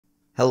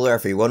Hello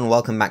everyone,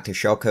 welcome back to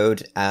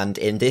ShawCode, and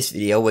in this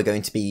video we're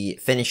going to be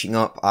finishing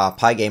up our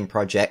Pygame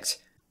project.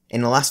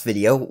 In the last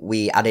video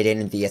we added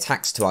in the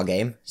attacks to our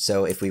game,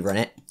 so if we run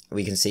it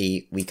we can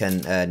see we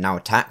can now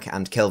attack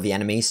and kill the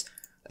enemies.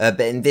 But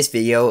in this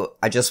video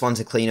I just want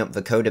to clean up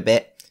the code a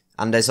bit,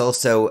 and there's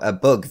also a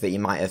bug that you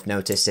might have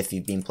noticed if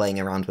you've been playing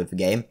around with the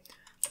game.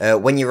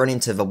 When you run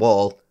into the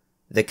wall,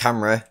 the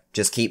camera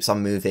just keeps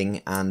on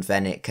moving and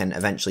then it can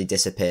eventually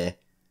disappear.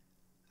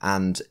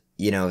 And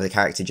you know, the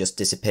character just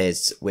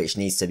disappears, which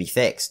needs to be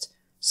fixed.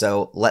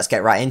 So let's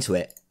get right into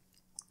it.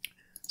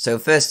 So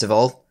first of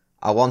all,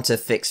 I want to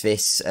fix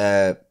this,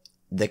 the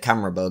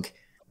camera bug.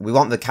 We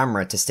want the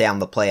camera to stay on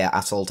the player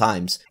at all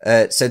times.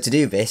 So to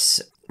do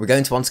this, we're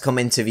going to want to come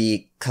into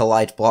the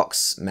collide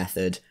blocks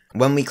method.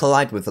 When we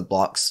collide with the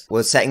blocks,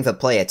 we're setting the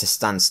player to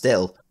stand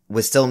still.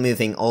 We're still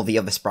moving all the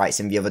other sprites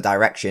in the other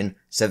direction,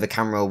 so the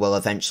camera will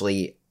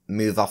eventually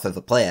move off of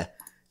the player.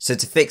 So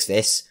to fix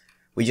this,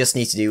 we just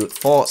need to do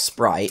for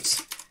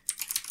sprite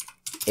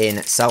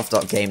in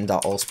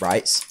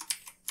self.game.allSprites.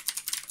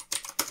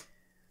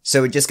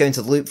 So we're just going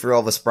to loop through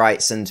all the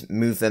sprites and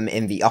move them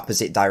in the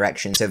opposite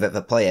direction so that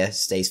the player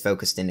stays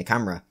focused in the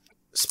camera.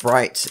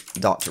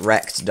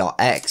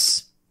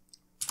 Sprite.rect.x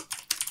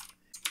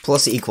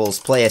plus equals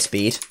player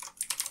speed.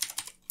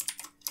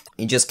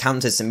 It just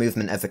counters the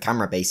movement of the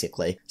camera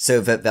basically, so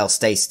that they'll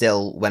stay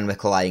still when we're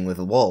colliding with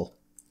a wall.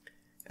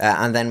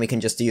 And then we can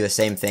just do the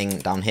same thing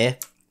down here.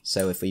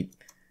 So if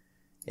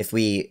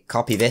we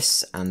copy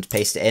this and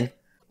paste it in,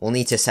 we'll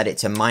need to set it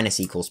to minus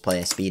equals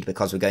player speed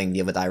because we're going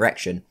the other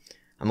direction.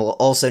 And we'll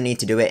also need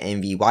to do it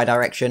in the y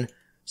direction.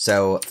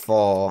 So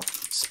for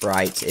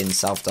sprite in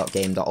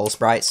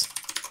self.game.allSprites,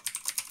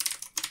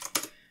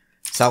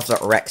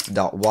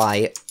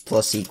 self.rect.y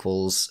plus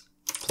equals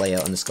player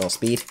underscore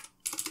speed.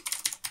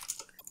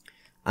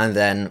 And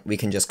then we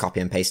can just copy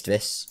and paste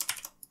this.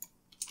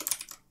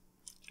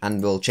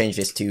 And we'll change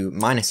this to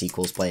minus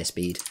equals player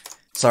speed.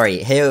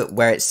 Sorry, here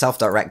where it's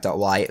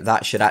self.rect.y,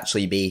 that should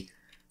actually be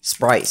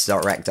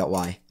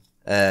sprites.rect.y.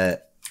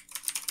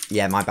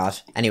 Yeah, my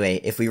bad.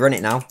 Anyway, if we run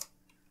it now,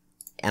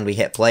 and we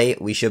hit play,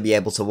 we should be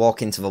able to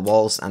walk into the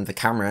walls and the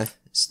camera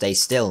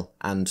stays still,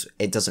 and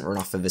it doesn't run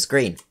off of the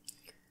screen.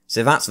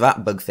 So that's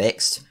that bug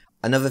fixed.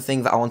 Another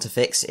thing that I want to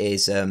fix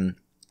is,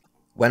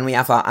 when we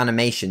have our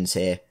animations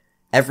here,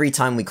 every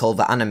time we call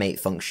the animate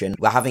function,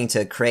 we're having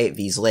to create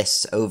these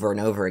lists over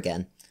and over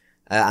again.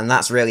 And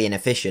that's really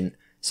inefficient.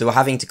 So we're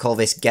having to call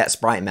this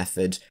getSprite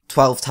method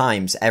 12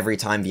 times every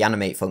time the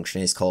animate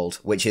function is called,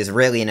 which is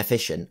really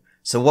inefficient.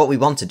 So what we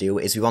want to do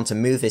is we want to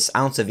move this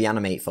out of the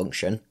animate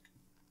function.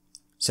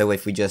 So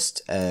if we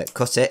just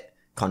cut it,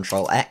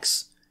 Ctrl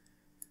X,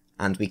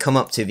 and we come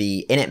up to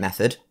the init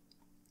method,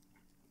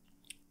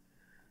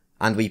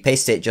 and we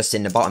paste it just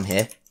in the bottom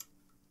here,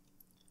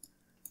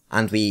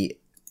 and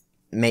we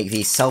make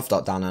these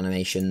self.down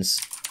animations.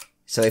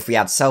 So if we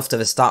add self to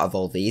the start of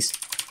all these,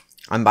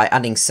 and by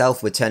adding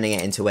self, we're turning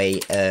it into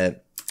an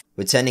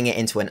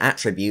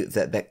attribute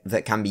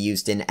that can be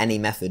used in any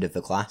method of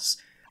the class.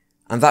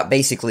 And that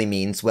basically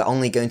means we're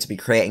only going to be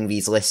creating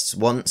these lists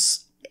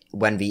once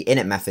when the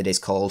init method is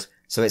called,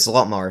 so it's a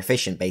lot more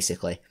efficient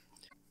basically.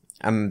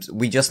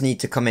 We just need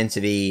to come into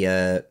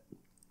the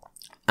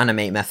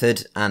animate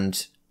method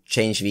and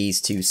change these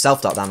to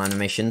self.down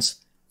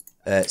animations.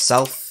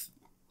 Self,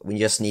 we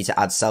just need to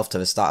add self to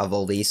the start of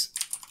all these.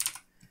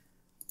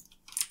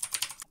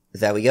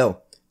 There we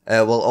go.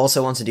 We'll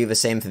also want to do the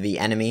same for the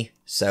enemy,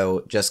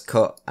 so just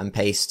cut and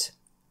paste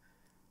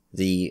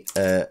the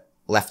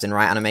left and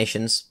right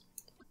animations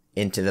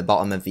into the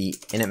bottom of the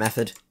init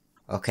method.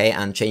 Okay,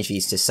 and change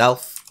these to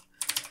self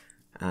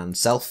and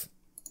self.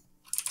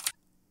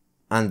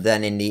 And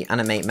then in the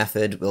animate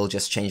method, we'll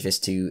just change this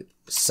to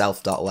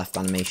self.left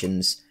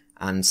animations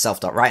and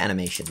self.right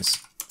animations.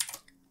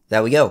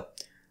 There we go.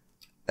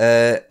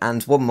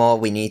 And one more,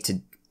 we need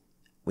to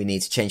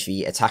change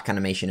the attack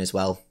animation as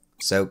well.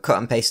 So cut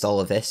and paste all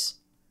of this,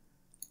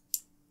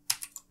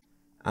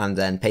 and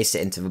then paste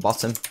it into the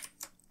bottom,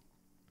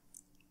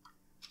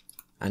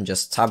 and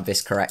just tab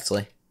this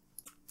correctly.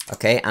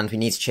 Okay, and we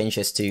need to change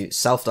this to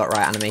self.right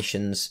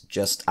animations,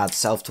 just add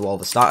self to all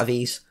the start of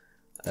these,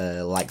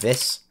 like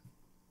this.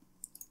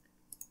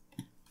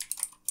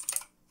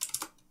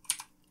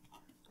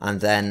 And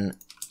then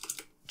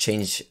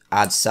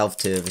add self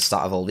to the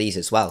start of all these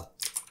as well.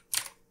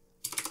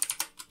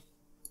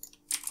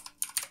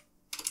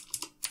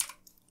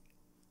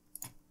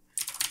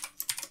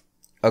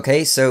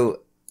 Okay, so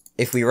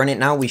if we run it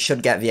now, we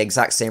should get the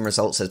exact same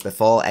results as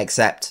before,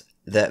 except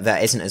that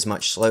there isn't as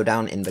much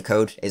slowdown in the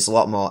code. It's a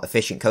lot more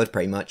efficient code,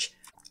 pretty much.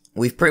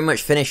 We've pretty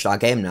much finished our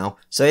game now,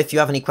 so if you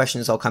have any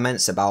questions or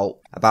comments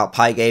about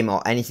Pygame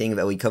or anything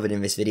that we covered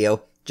in this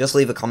video, just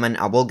leave a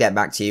comment, I will get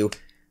back to you.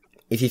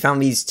 If you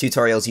found these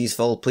tutorials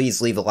useful,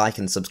 please leave a like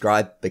and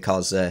subscribe,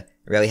 because it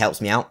really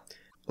helps me out.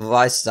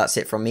 Otherwise, that's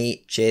it from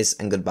me. Cheers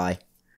and goodbye.